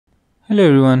Hello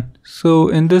everyone. So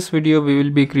in this video we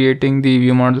will be creating the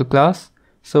Viewmodel class.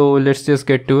 So let's just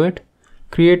get to it.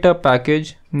 Create a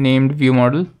package named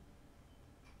Viewmodel.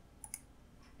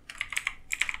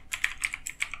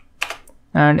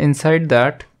 And inside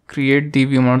that create the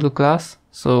Viewmodel class.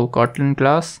 So Kotlin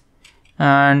class,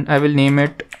 and I will name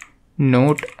it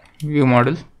Note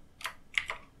Viewmodel.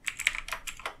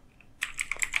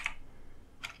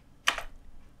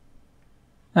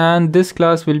 And this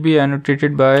class will be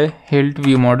annotated by hilt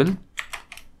viewmodel.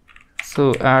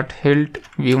 So at hilt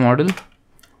viewmodel,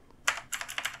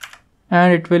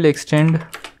 and it will extend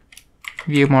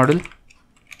viewmodel.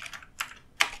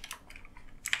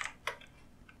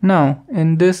 Now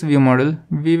in this viewmodel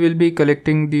we will be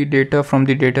collecting the data from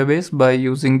the database by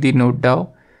using the node DAO.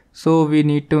 So we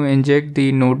need to inject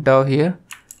the node DAO here.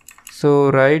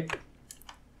 So write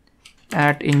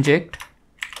at inject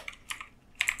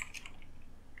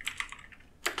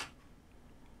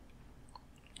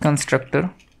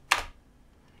constructor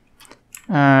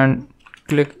and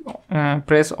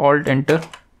press Alt Enter,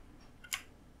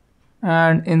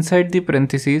 and inside the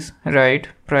parentheses write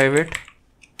private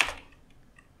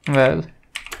val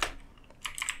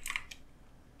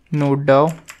node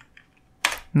DAO.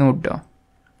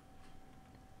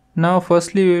 Now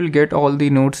firstly we will get all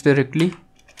the nodes directly.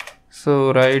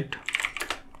 So write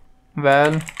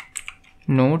val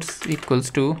nodes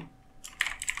equals to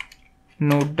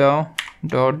node DAO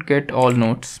dot get all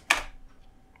nodes.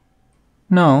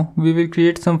 Now we will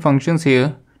create some functions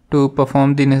here to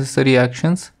perform the necessary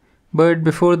actions, but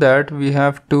before that we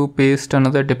have to paste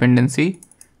another dependency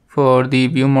for the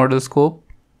Viewmodel scope.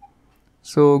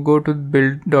 So go to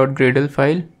build.gradle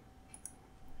file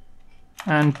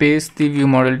and paste the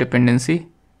Viewmodel dependency.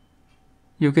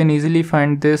 You can easily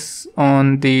find this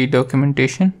on the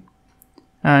documentation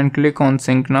and click on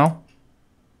sync now.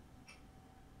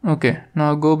 Okay,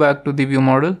 now go back to the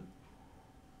Viewmodel,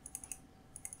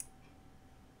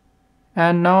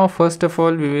 and now first of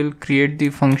all we will create the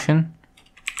function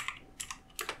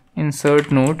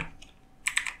insert node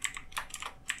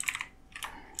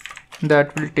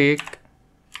that will take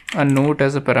a node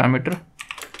as a parameter.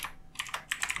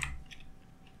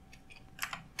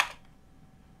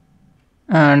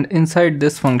 And inside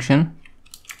this function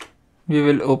we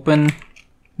will open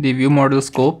the Viewmodel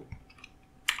scope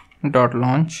dot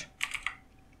launch,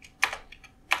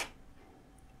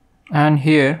 and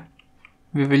here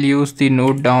we will use the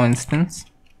node DAO instance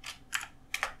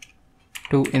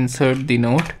to insert the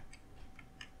node,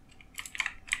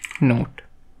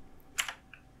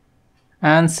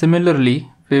 and similarly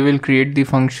we will create the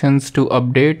functions to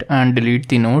update and delete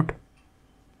the node.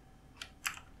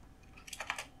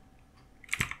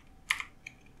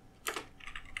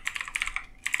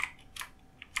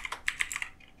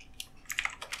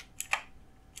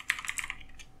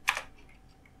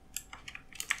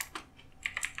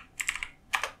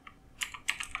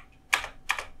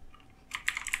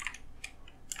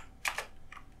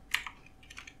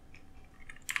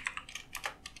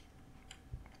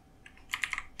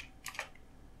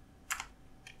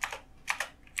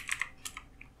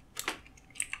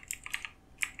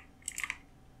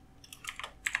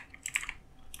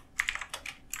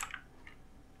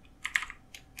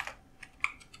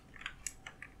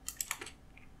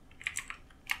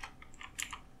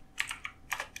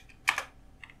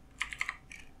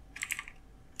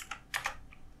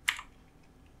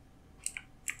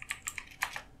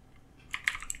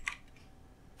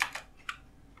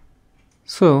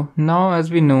 So now as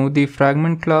we know, the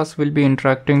fragment class will be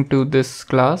interacting to this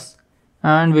class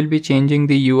and will be changing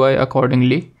the UI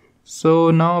accordingly.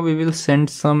 So now we will send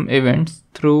some events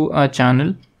through a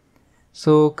channel.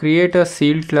 So create a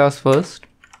sealed class first.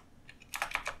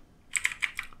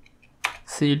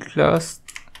 Sealed class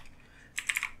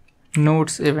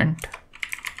nodes event.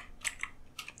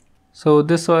 So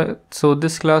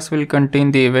this class will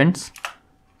contain the events.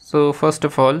 So first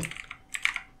of all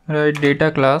write data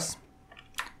class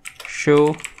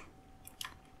show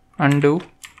undo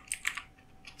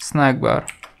snack bar,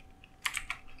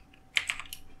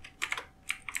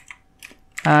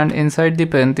 and inside the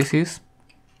parentheses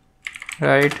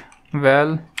write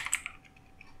val,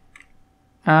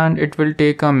 and it will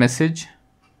take a message,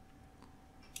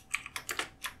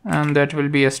 and that will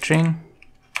be a string,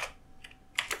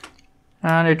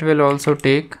 and it will also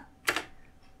take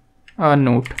a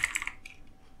note.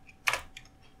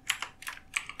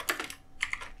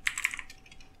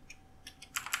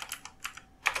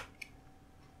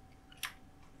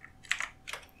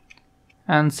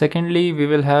 And secondly we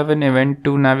will have an event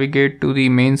to navigate to the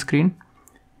main screen.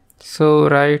 So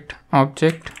write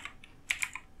object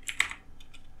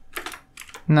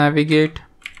navigate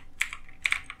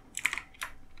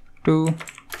to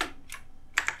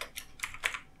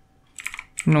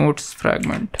notes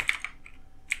fragment.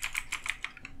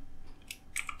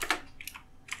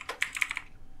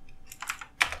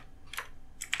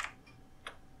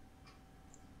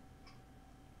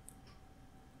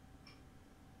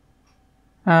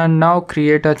 And now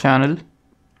create a channel.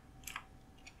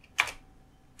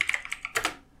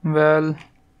 Well,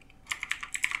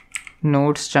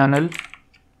 notes channel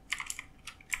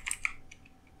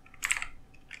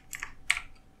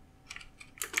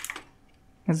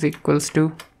is equals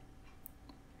to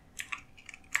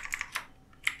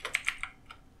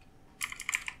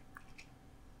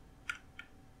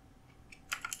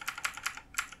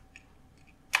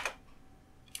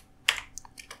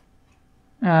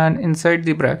and inside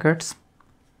the brackets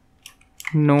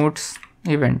notes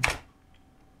event.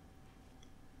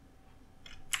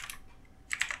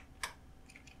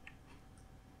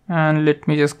 And let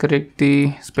me just correct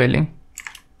the spelling.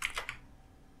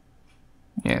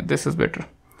 Yeah, this is better.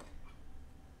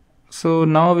 So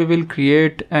now we will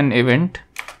create an event.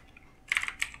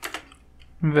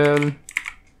 Well,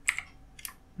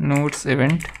 notes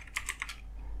event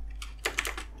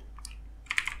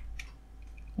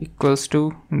equals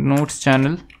to notes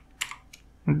channel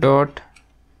dot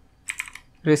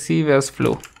receive as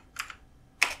flow.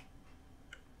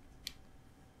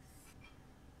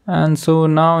 And so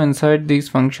now inside these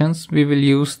functions we will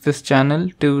use this channel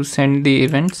to send the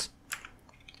events.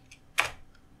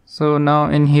 So now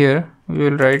in here we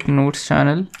will write notes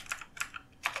channel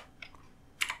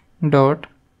dot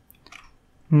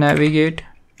navigate,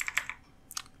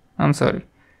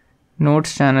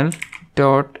 notes channel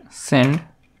dot send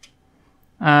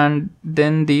and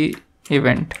then the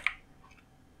event.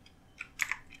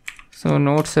 So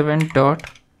notes event dot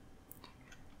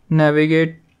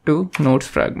navigate to notes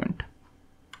fragment,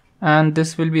 and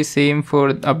this will be same for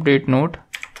update node.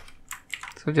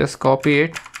 So just copy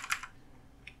it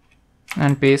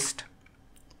and paste.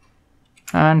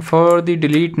 And for the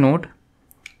delete node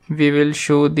we will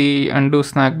show the undo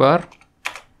snack bar.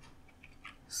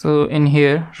 So in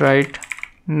here write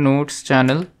notes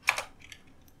channel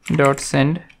dot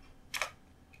send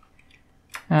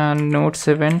and notes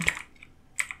event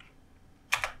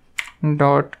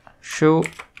dot show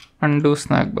undo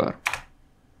snack bar,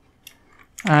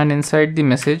 and inside the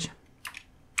message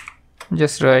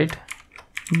just write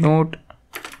note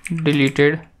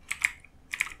deleted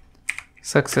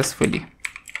successfully.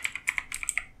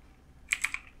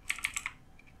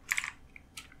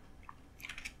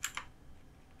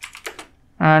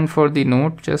 And for the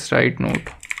note just write note.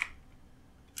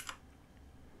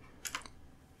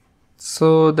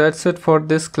 So that's it for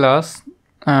this class,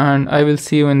 and I will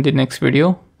see you in the next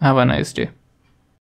video. Have a nice day.